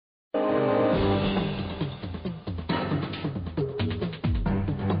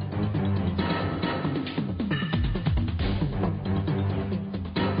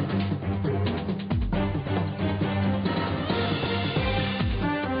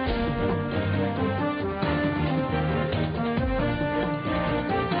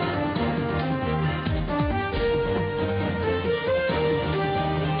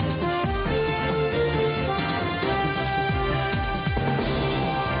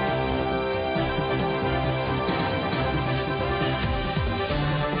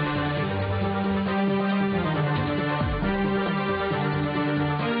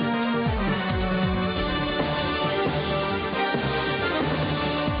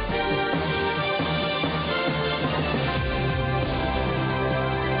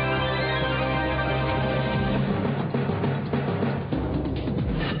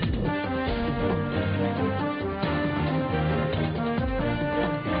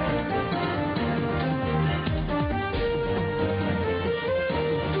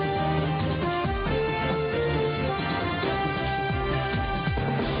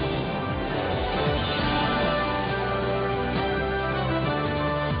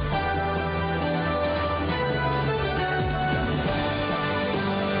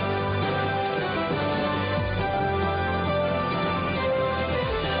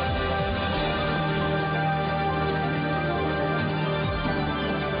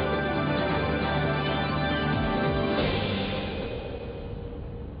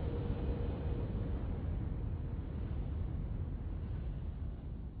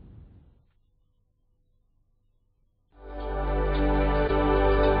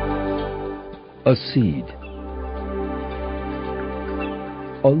A seed.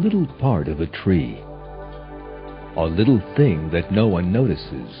 A little part of a tree. A little thing that no one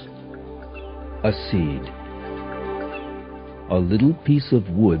notices. A seed. A little piece of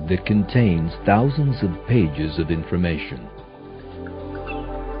wood that contains thousands of pages of information.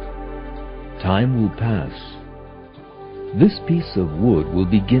 Time will pass. This piece of wood will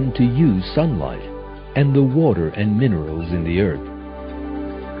begin to use sunlight and the water and minerals in the earth.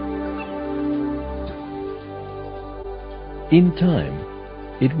 In time,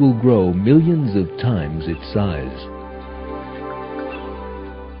 it will grow millions of times its size,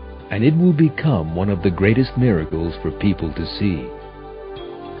 and it will become one of the greatest miracles for people to see.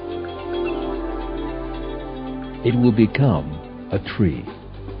 It will become a tree.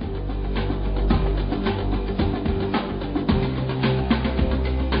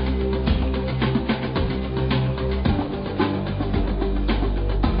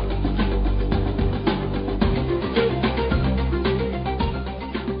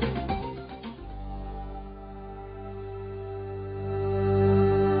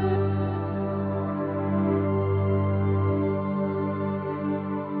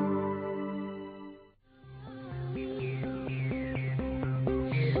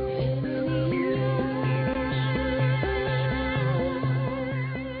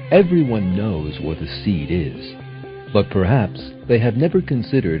 Everyone knows what a seed is, but perhaps they have never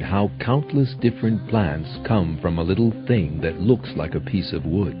considered how countless different plants come from a little thing that looks like a piece of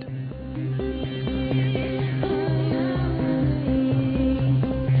wood.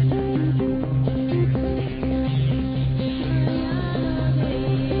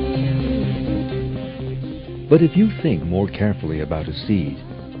 But if you think more carefully about a seed,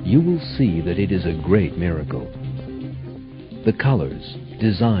 you will see that it is a great miracle. The colors,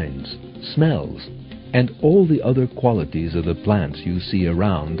 designs, smells, and all the other qualities of the plants you see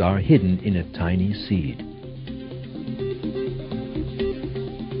around are hidden in a tiny seed.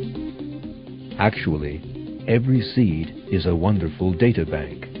 Actually, every seed is a wonderful data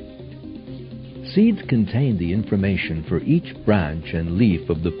bank. Seeds contain the information for each branch and leaf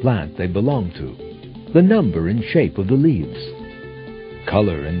of the plant they belong to, the number and shape of the leaves,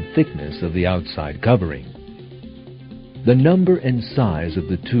 color and thickness of the outside covering, the number and size of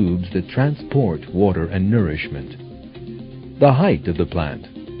the tubes that transport water and nourishment, the height of the plant,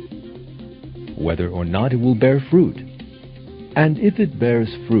 whether or not it will bear fruit, and if it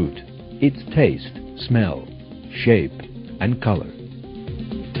bears fruit, its taste, smell, shape, and color.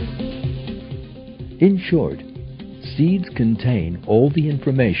 In short, seeds contain all the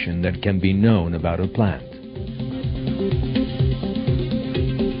information that can be known about a plant.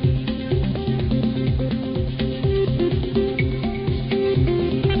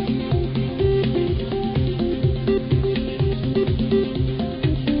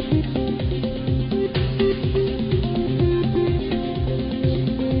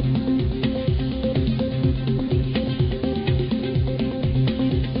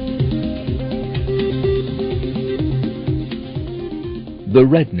 The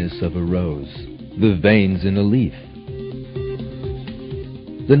redness of a rose, the veins in a leaf,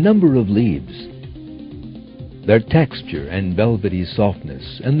 the number of leaves, their texture and velvety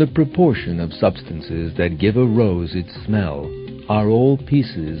softness, and the proportion of substances that give a rose its smell are all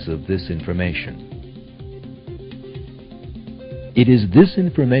pieces of this information. It is this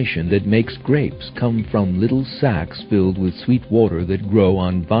information that makes grapes come from little sacks filled with sweet water that grow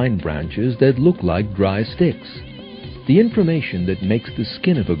on vine branches that look like dry sticks. The information that makes the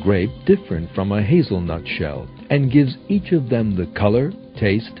skin of a grape different from a hazelnut shell and gives each of them the color,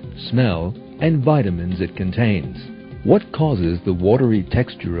 taste, smell, and vitamins it contains. What causes the watery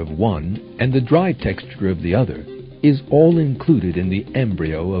texture of one and the dry texture of the other is all included in the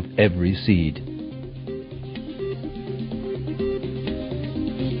embryo of every seed.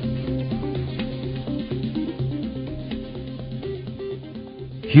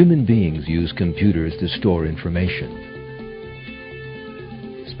 Human beings use computers to store information.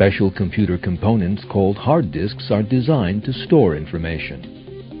 Special computer components called hard disks are designed to store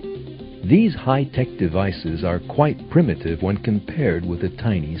information. These high-tech devices are quite primitive when compared with a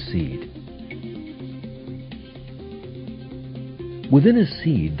tiny seed. Within a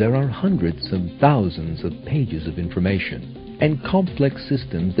seed, there are hundreds of thousands of pages of information and complex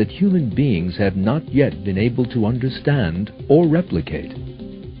systems that human beings have not yet been able to understand or replicate.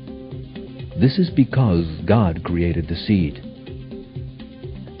 This is because God created the seed,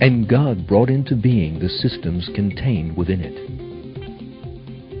 and God brought into being the systems contained within it.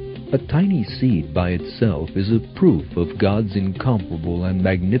 A tiny seed by itself is a proof of God's incomparable and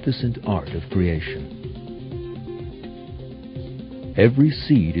magnificent art of creation. Every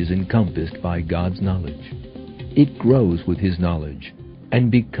seed is encompassed by God's knowledge. It grows with His knowledge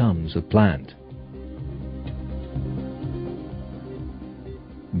and becomes a plant.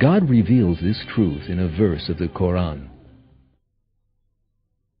 God reveals this truth in a verse of the Quran.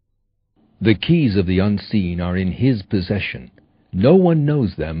 The keys of the unseen are in His possession. No one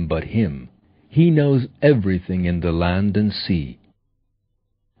knows them but Him. He knows everything in the land and sea.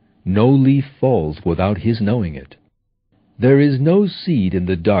 No leaf falls without His knowing it. There is no seed in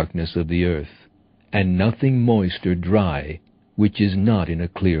the darkness of the earth, and nothing moist or dry which is not in a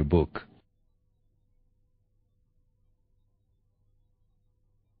clear book.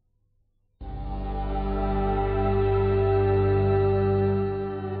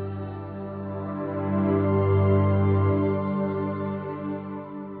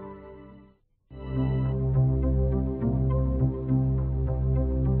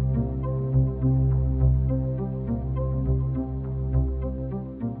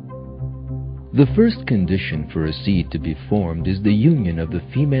 The first condition for a seed to be formed is the union of the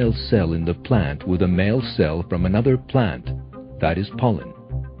female cell in the plant with a male cell from another plant, that is pollen.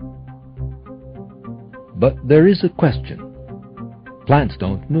 But there is a question. Plants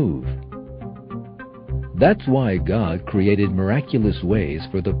don't move. That's why God created miraculous ways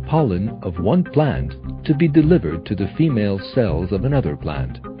for the pollen of one plant to be delivered to the female cells of another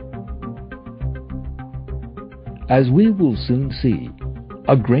plant. As we will soon see,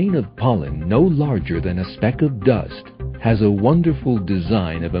 a grain of pollen no larger than a speck of dust has a wonderful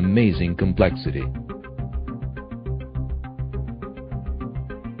design of amazing complexity.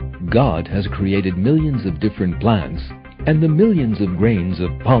 God has created millions of different plants and the millions of grains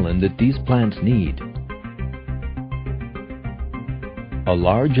of pollen that these plants need. A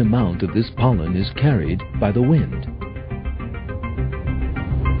large amount of this pollen is carried by the wind.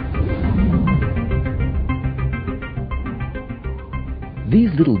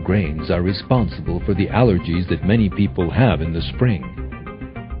 These little grains are responsible for the allergies that many people have in the spring.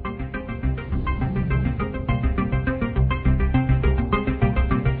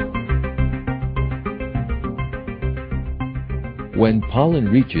 When pollen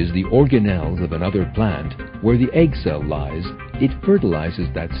reaches the organelles of another plant, where the egg cell lies, it fertilizes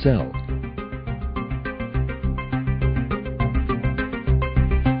that cell.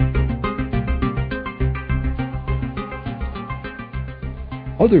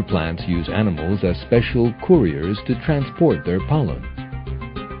 Other plants use animals as special couriers to transport their pollen.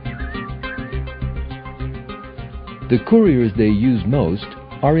 The couriers they use most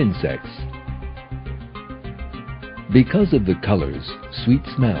are insects. Because of the colors, sweet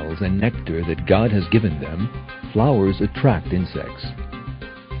smells, and nectar that God has given them, flowers attract insects.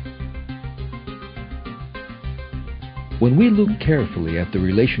 When we look carefully at the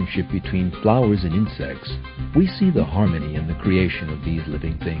relationship between flowers and insects, we see the harmony in the creation of these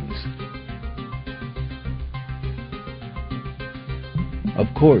living things. Of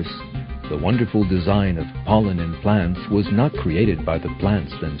course, the wonderful design of pollen in plants was not created by the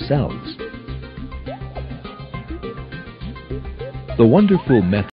plants themselves. The wonderful method